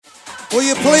Will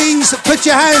you please put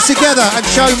your hands together and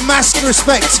show mass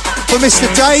respect for Mr.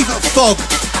 Dave Fogg?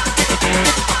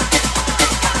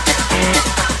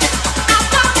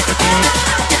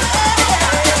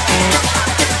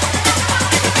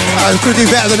 I could do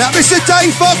better than that. Mr.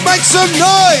 Dave Fogg, make some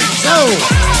noise!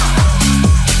 Oh.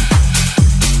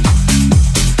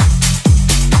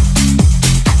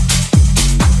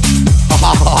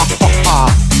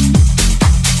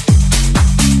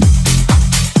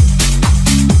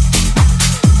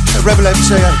 Rebel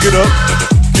MC, get up,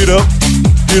 get up,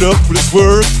 get up, let's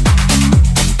work.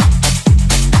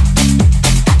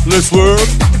 Let's work.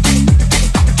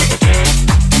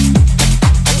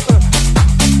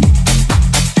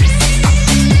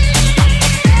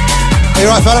 Are you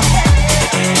right, fella?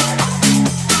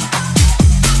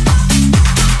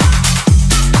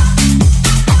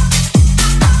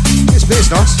 This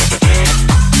bit's nice.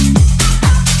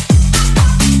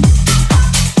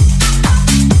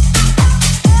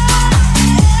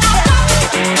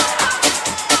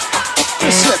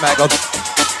 Slip, man, God.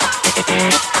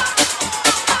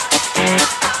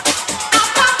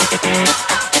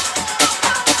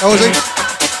 How was he?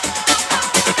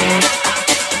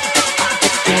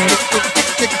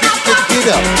 Get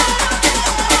up.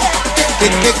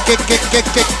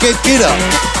 Get up.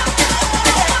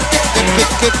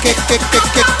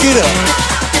 Get up.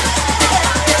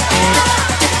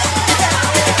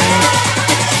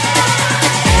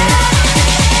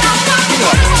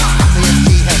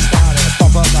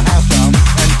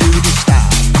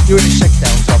 You're in a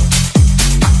shakedown zone.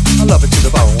 I love it to the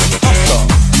bone. Hustle.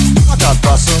 I got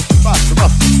bustle.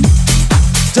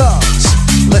 Dance.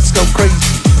 Let's go crazy.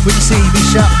 When you see me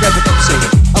shout, Rebel MC.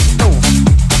 I'm over.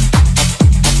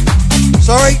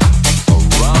 Sorry.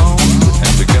 Around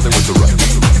and together with the right.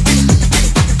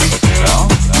 Now.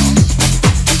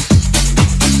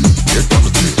 Here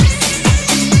comes the music.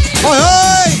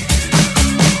 Hey!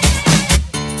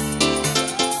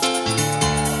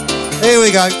 Here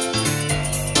we go.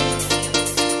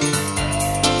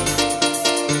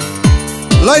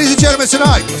 Ladies and gentlemen,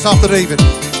 tonight, this afternoon,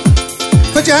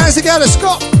 put your hands together.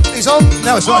 Scott is on.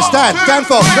 No, it's not. It's Dan. Dan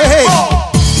Fogg. Go ahead.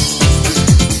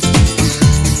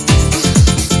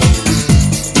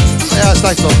 Yeah, it's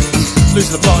Dave Fogg.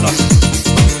 Losing the plot.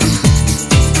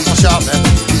 I'll shut up there.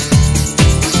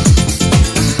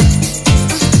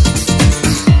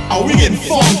 Are we getting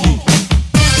funky?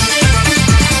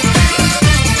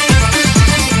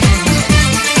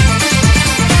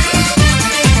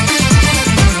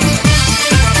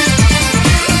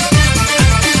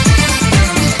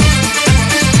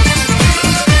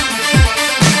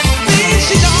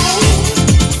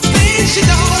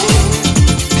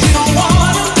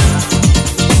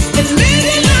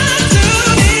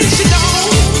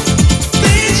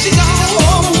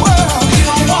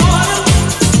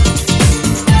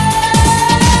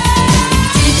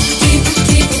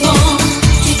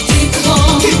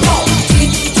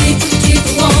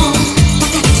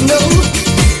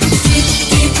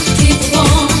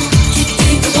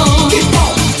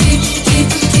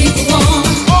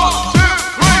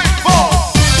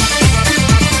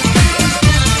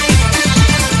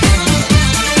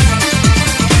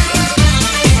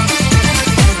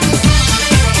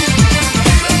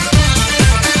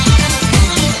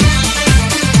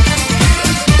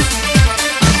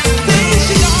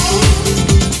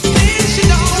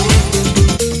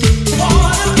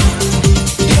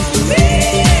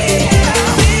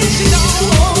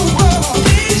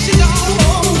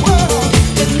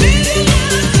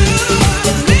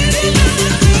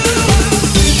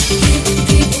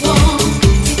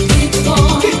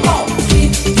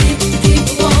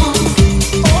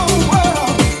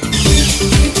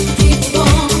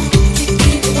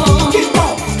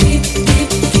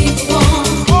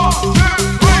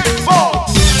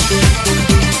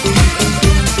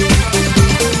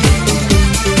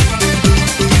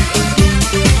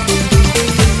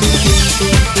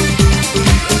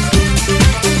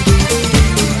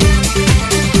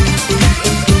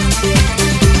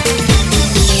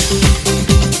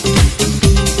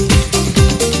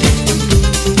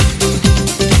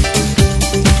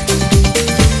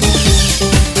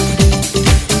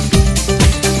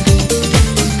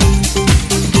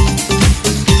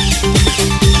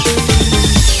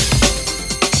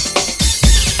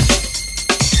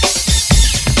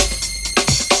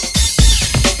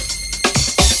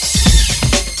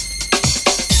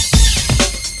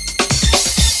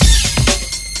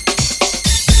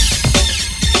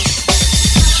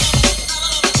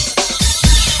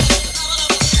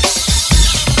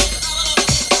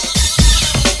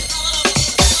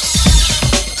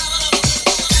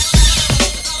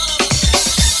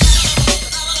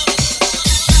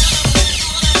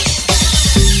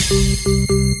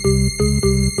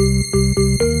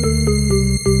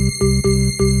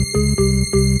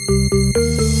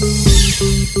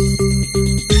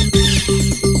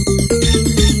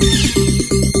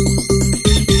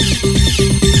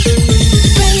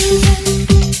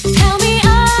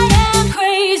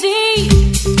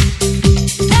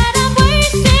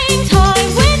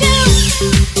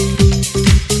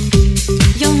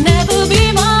 Never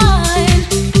be mine.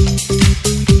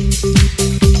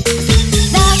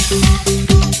 That's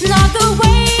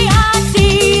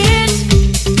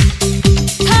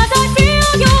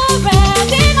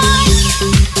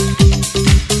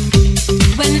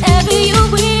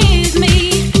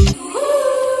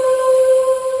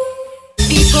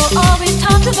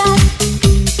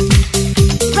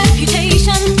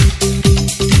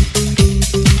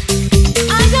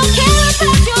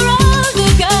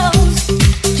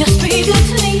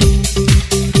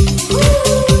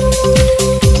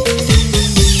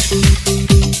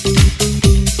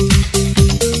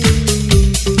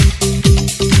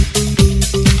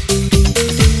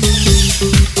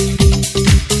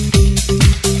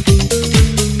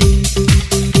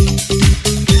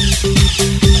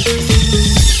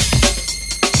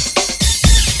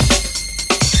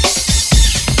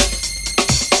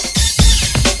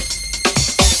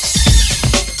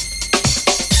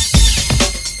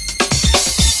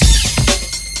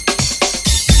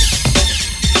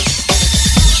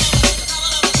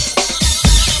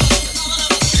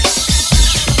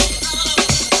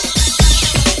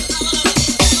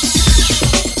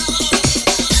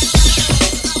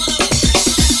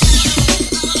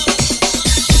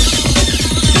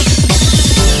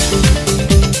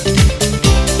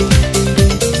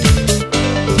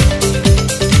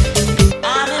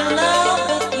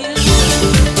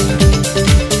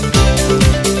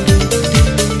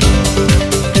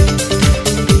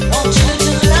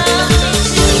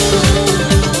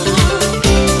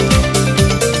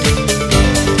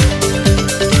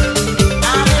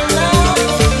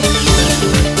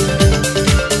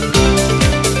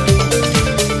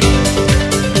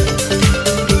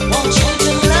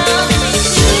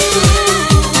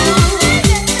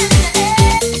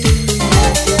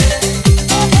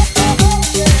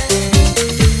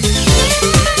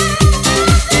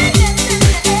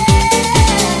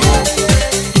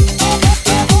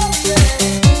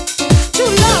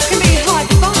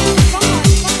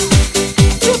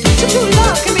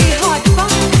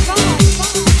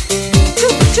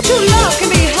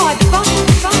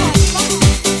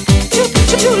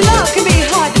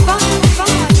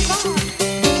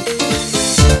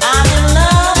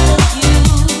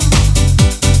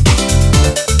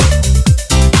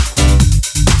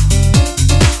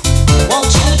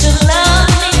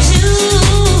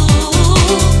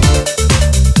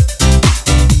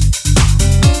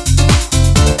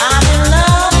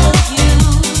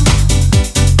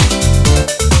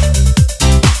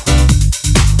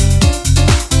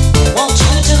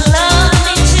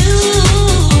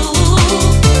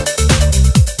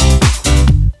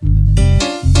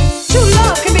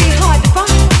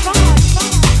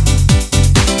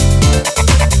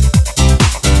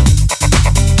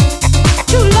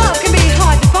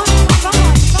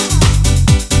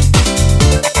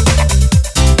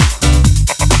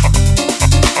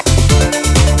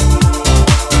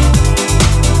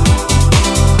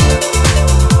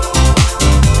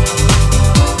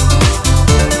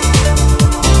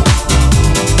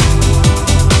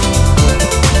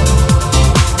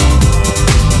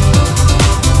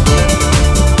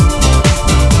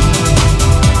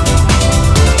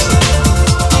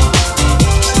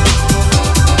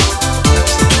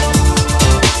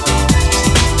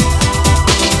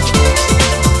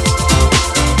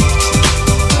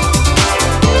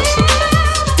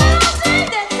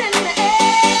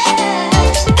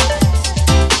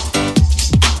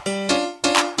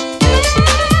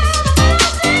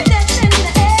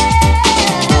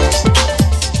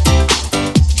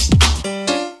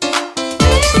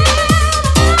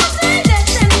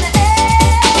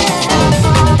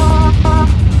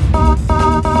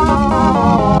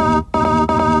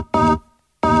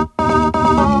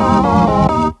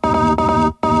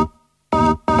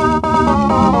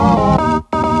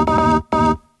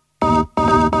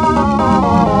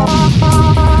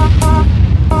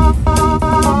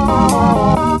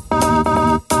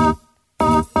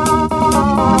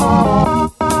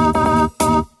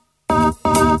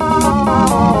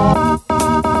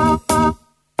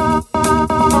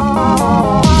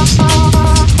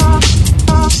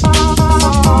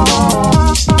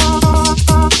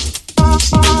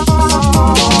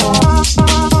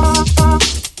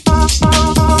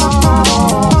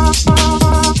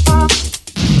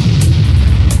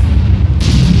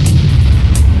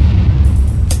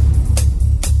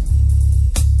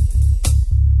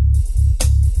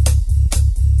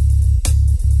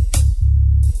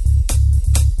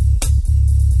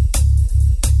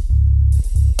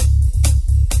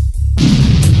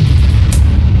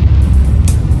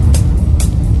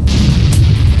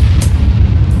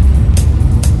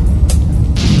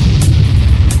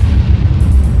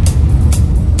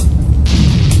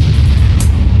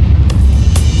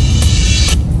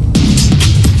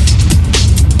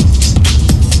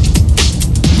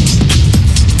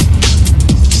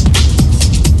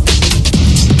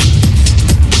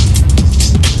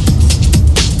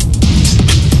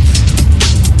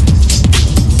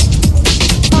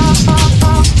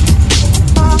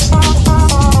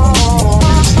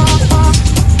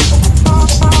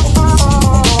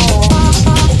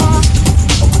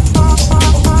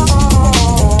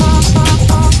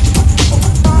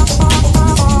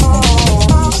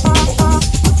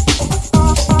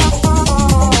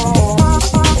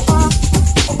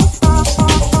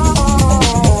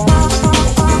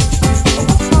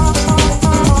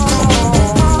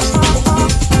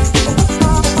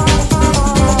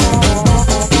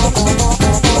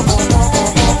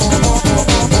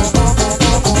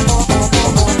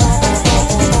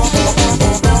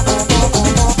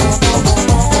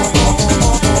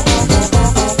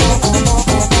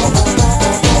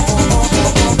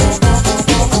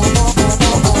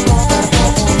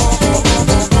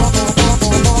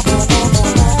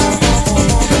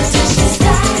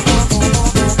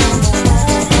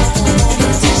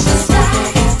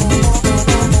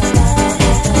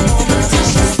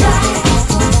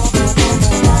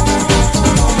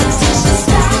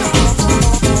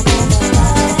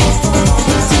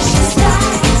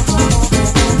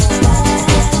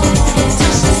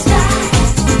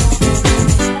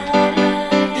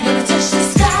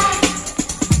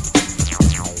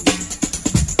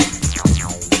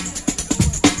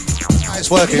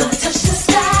working.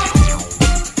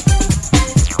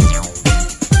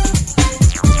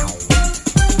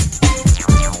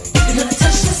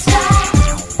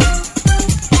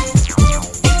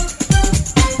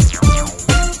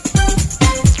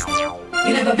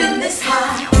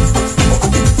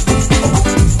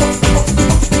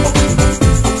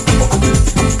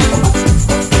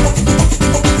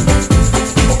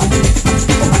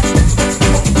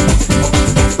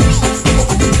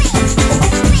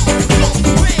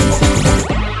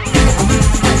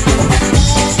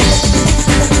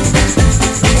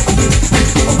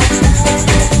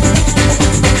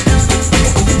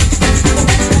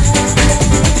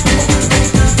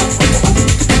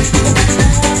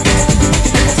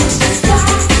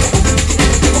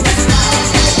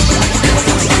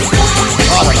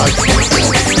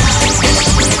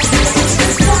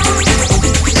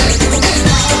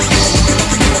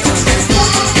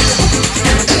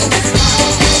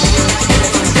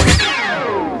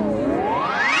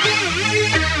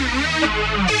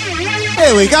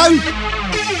 There we go.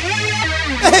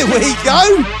 There we go.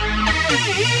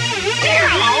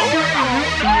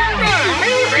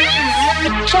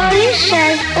 Charlie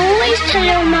says always tell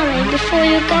your mummy before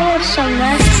you go off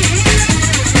somewhere.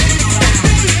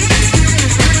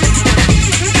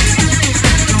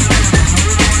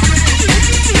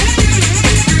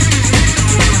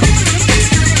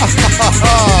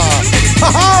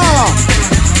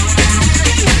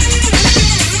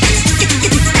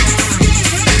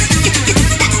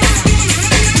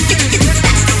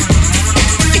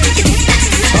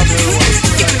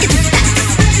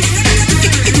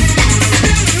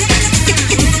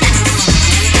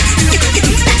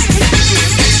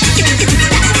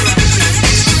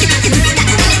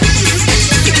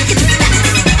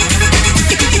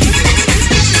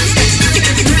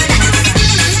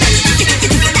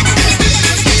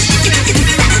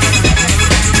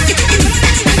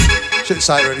 Shouldn't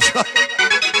say it really.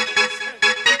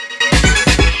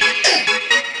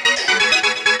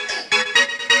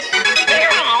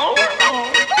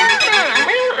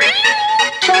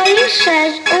 Charlie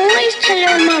says always tell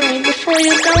your mummy before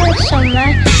you go off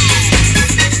somewhere.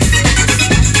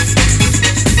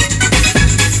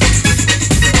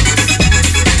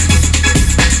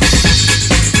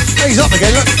 He's up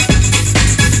again, look.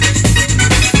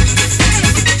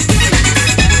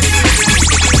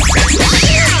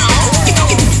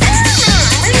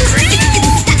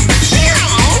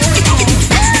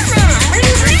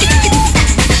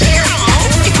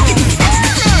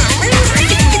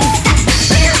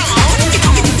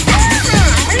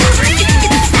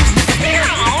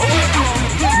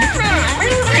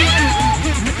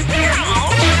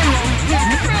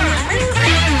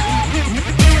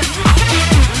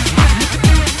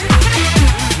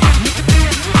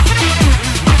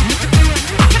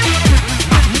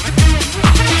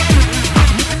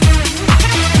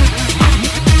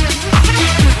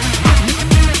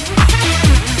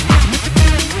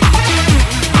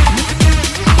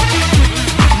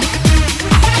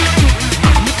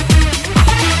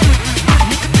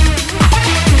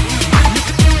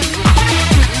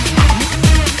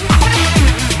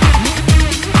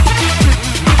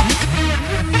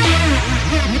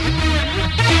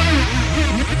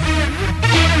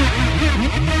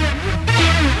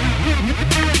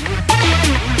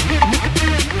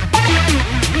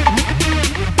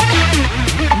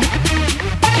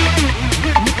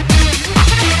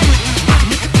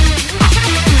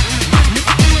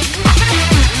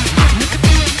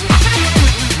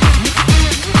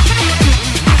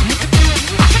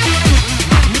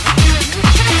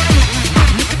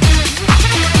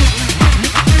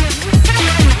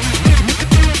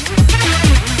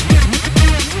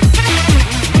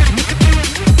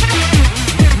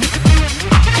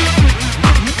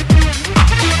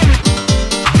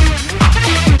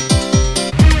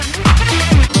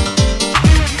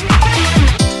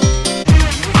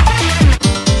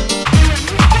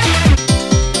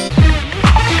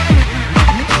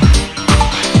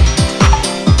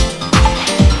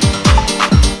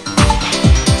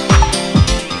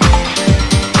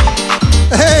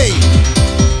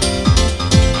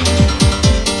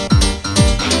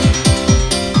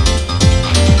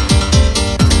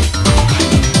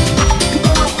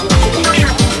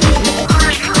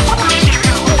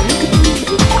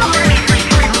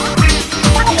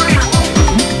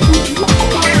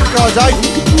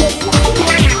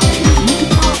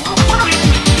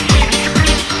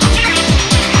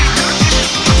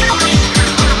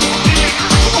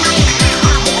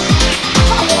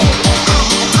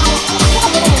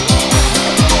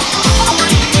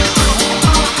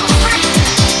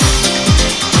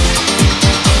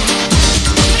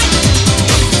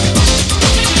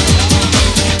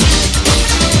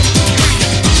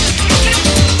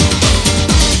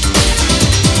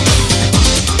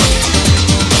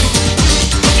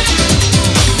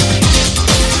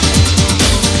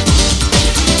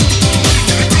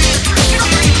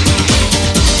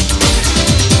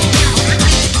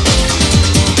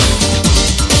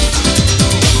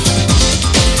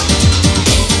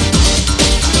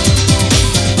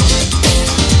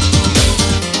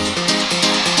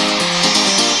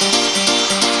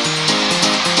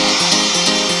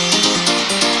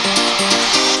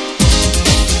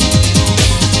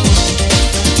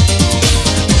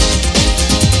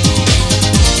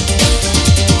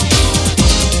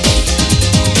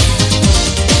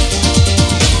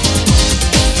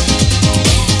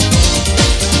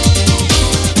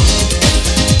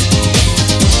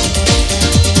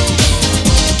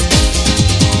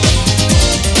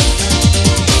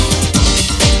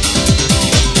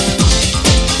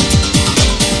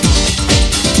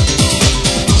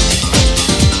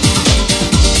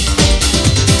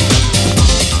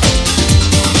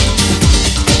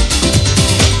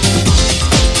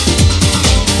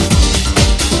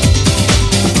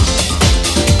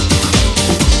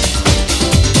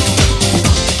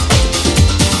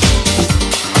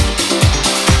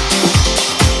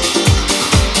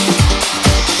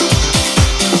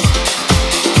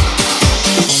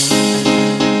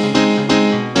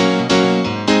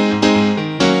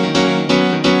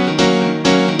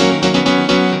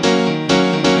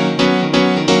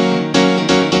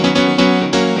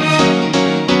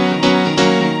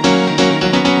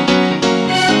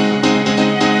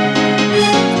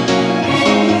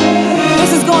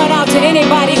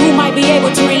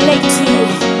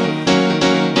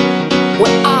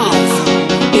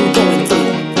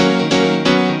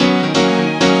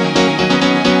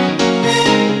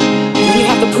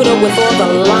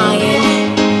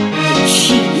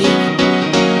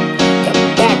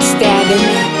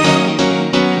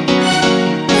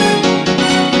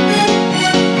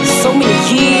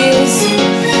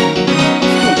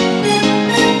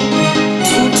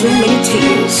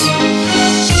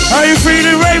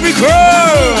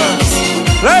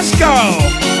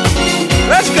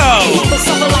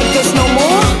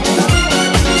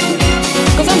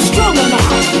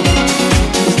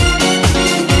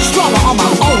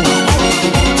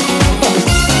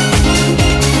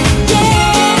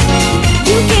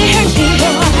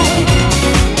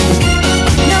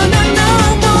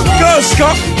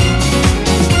 Scott.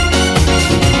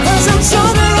 Cause I'm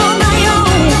stronger on my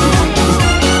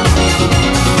own.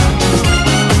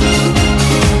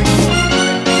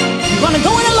 Wanna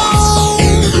go it alone,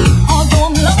 although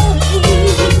I'm lonely.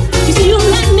 You see, you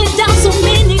let me down so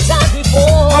many times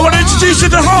before. I want to introduce you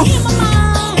to Hope.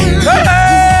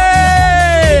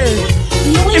 Hey!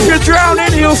 If you're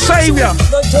drowning, he'll save you.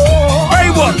 Hey,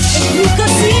 what? You could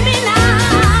see me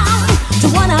now to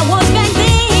what I was back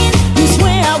then. You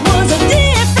swear I was a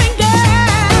different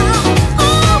girl.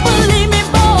 Oh, believe me,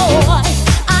 boy,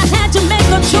 I had to make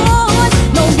a choice.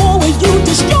 No more will you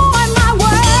destroy my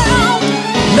world.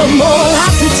 No more I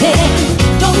pretend.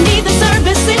 Don't need the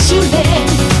services you lend.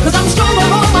 Cause I'm stronger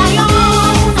on my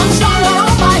own. I'm stronger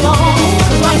on my own.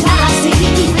 Right now I see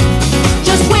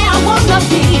just where I wanna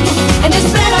be. And it's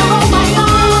better on my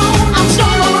own. I'm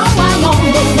stronger on my own.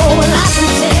 No more I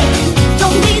pretend.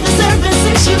 Don't need the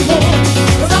services you lend.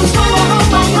 Cause I'm stronger on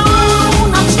my own.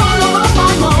 I'm stronger on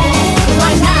my own.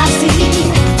 Right now I see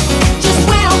just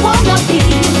where I wanna be.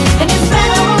 And it's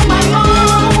better on my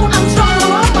own. I'm stronger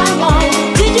on my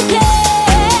own. Did you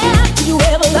care? Did you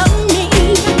ever love me?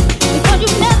 Because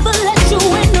you never let your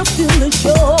window feel the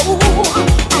show.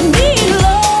 I need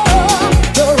love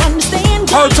to understand.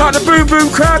 Hold tight, the boom boom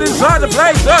crowd inside the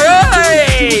place. Hey,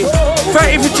 hey!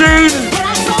 30th of June,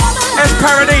 S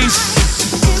Paradise.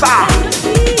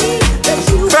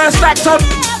 First act on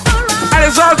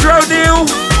Alexandra O'Neill,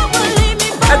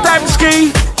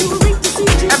 Adamski,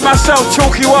 and myself,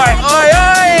 Chalky White. Oi,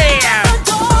 oi!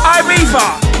 I'm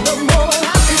Eva.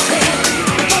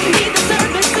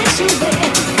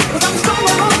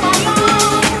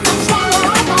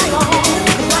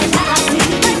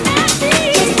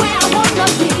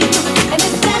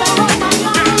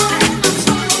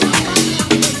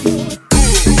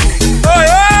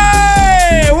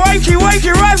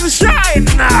 Rise and shine!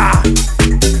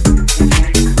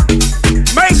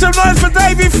 Make some noise for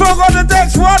Davey Fogg on the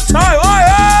decks one time! Oi,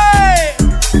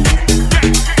 oi!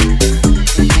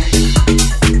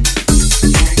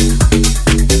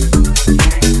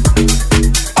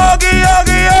 Oggy,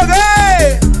 oggy,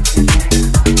 oggy!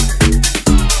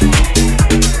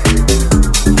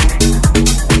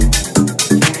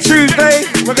 Tuesday,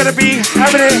 we're gonna be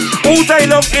having it all day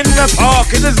long in the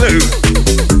park, in the zoo.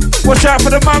 Watch out for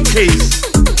the monkeys.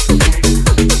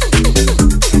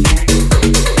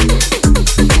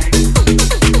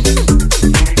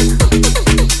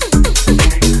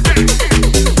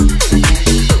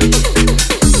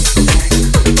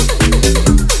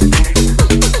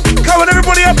 Come on,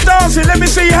 everybody up dancing. Let me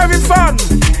see you having fun.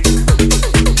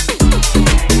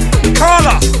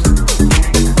 Carla.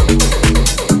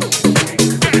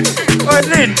 Alright,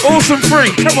 Lynn, awesome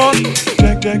free. Come on.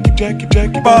 Jackie body.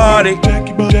 Jackie body.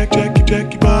 Jackie body.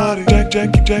 Jackie body.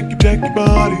 Jackie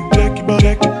body.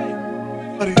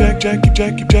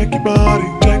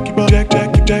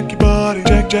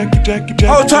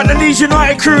 Hold tight, the Leeds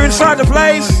United crew inside the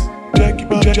place. Jackie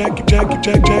body. Jackie body.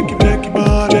 Jackie body. Jackie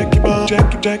body. Jackie body.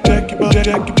 Jackie body.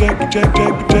 Jackie body.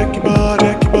 Jackie body. Jackie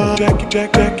body. Jackie body,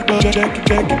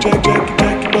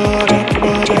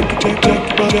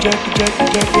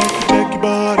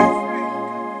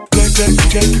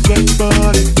 Jackie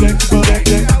body, Jackie body, Jackie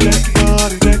body,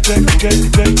 Jackie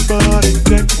body, Jackie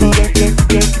body,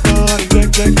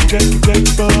 Jackie body,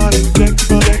 Jackie body, Jackie body,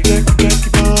 Jackie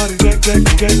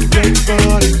body, Jackie body, Jackie body, Jackie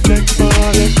body,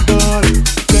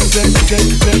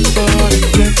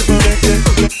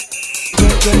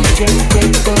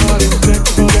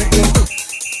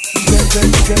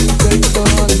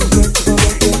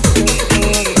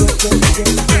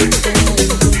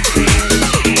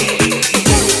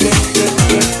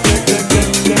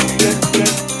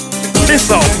 this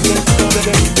song.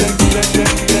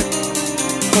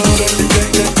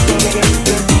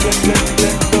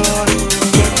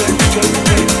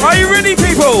 Are you ready,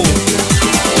 people?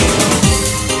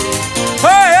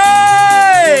 Hey,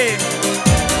 hey!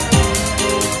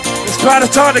 It's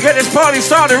about time to get this party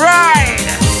started, right?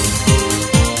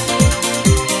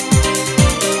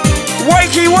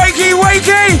 Wakey, wakey,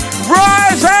 wakey!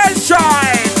 Rise and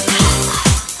shine!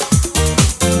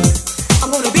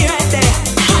 I'm gonna be right there.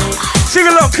 Sing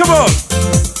along, come on!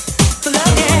 For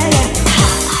love, yeah, yeah.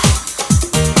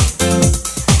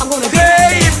 I'm gonna be Hey,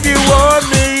 right there. if you want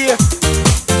me!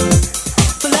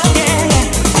 For love, yeah, yeah.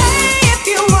 Hey, if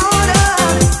you wanna,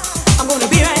 I'm gonna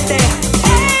be right there.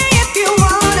 Hey, if you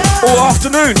wanna. All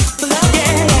afternoon. For love,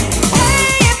 yeah, yeah.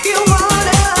 Hey, if you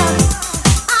wanna,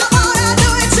 I wanna do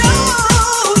it too.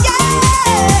 Yeah,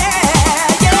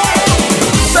 yeah.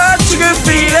 Such a good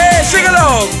feeling! Sing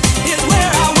along! It's where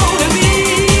I wanna be.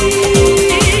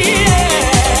 Yeah.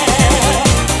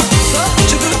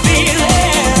 Such a good feeling.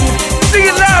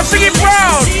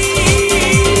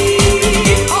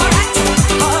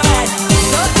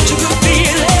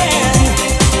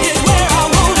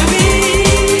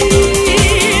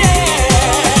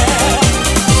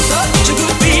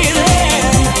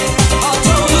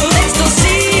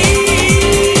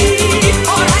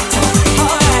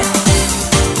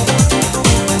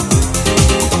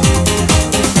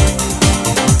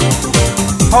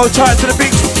 Hold tight to the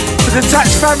big, to the Tatch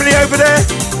family over there.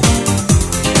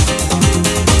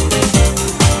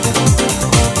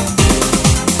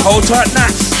 Hold tight,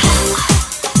 Nats.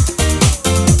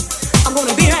 I'm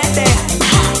gonna be right there.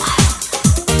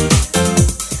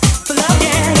 For love,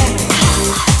 yeah,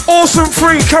 yeah. Awesome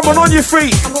free, come on your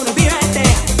feet. I'm gonna be right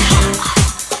there.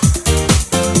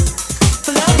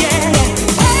 For love, yeah, yeah.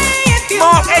 Hey, if you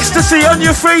Mark Ecstasy on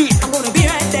your feet. I'm gonna be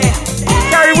right there.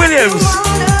 Gary Williams.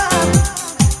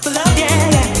 For love, yeah,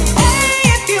 yeah. Hey,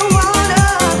 if you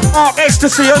wanna. Mark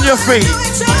Ecstasy on your feet.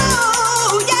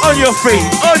 On your feet,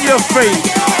 on your feet.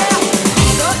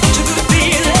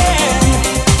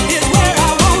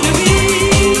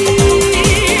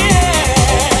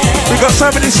 We got so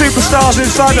many superstars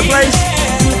inside the place.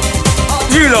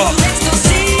 You lot.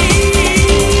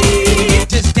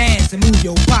 Just dance and move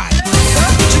your body.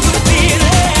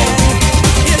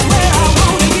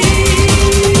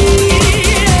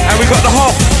 And we got the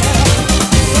hop.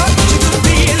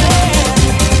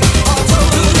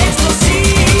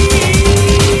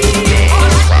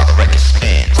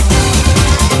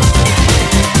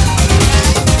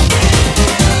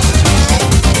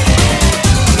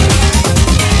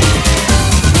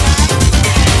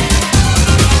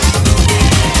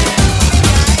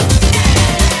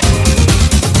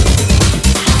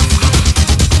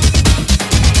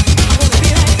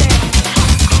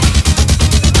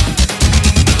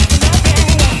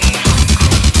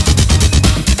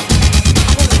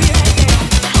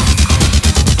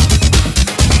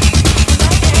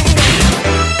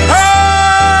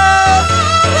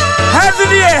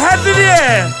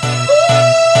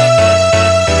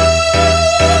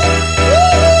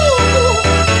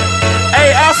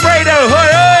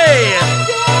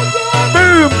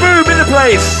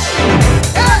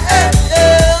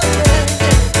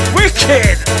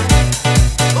 Wicked!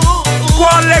 Go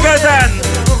on, Lego Dan!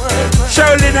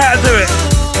 Show Lynn how to do it.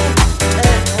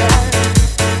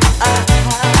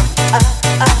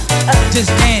 Just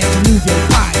dance and move your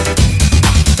body.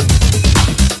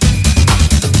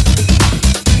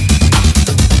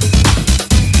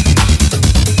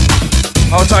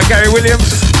 Hold tight, Gary Williams.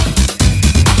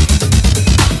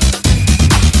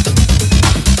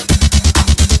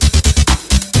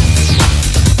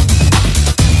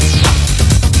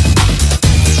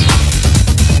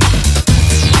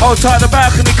 Hold tight, the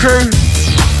balcony crew,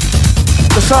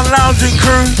 the Sun Lounging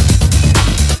crew.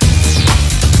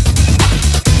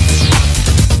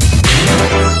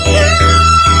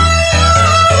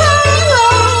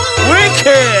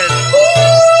 Wicked!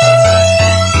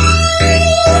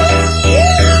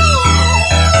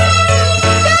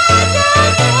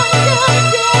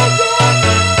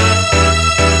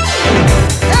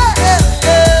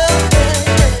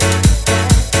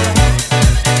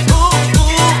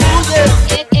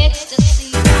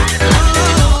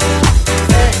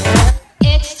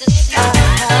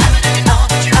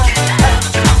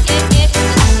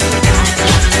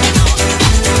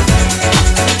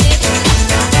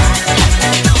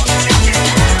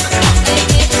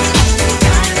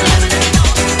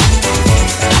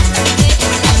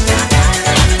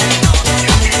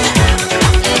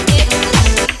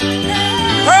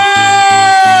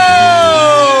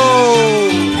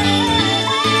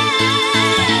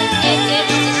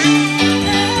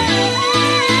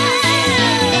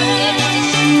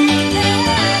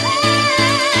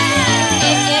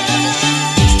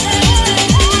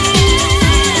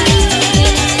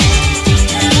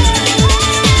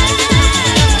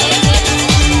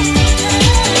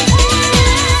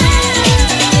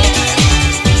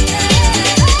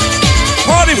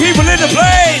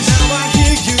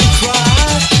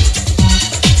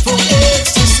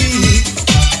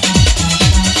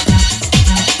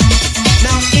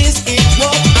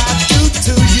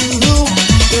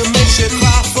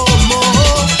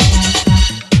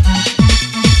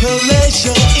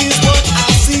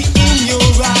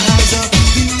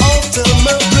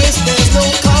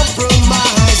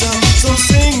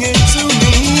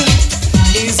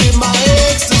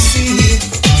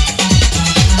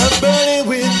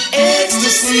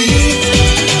 Ecstasy.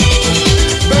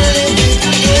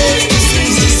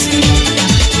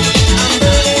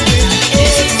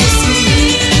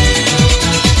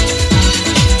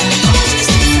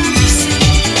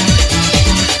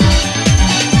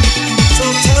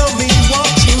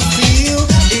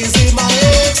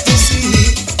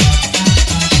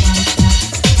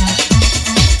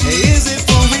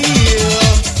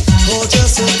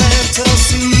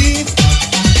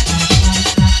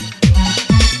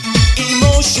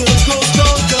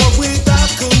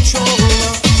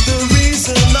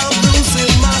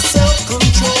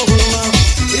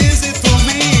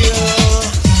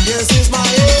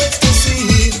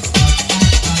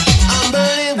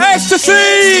 Everybody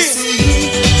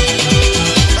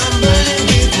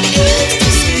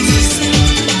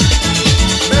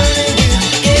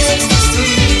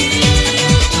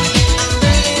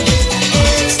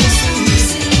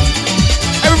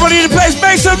in the place,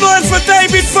 make some noise for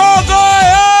David Fargo!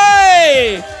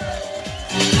 Hey!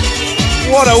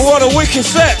 What a wicked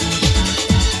set.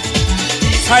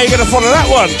 How you gonna follow that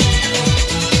one?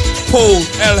 Paul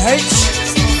LH.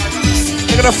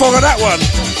 You're gonna follow that one.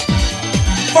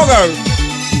 Fogo.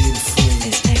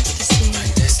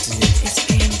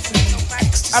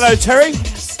 Hello, Terry.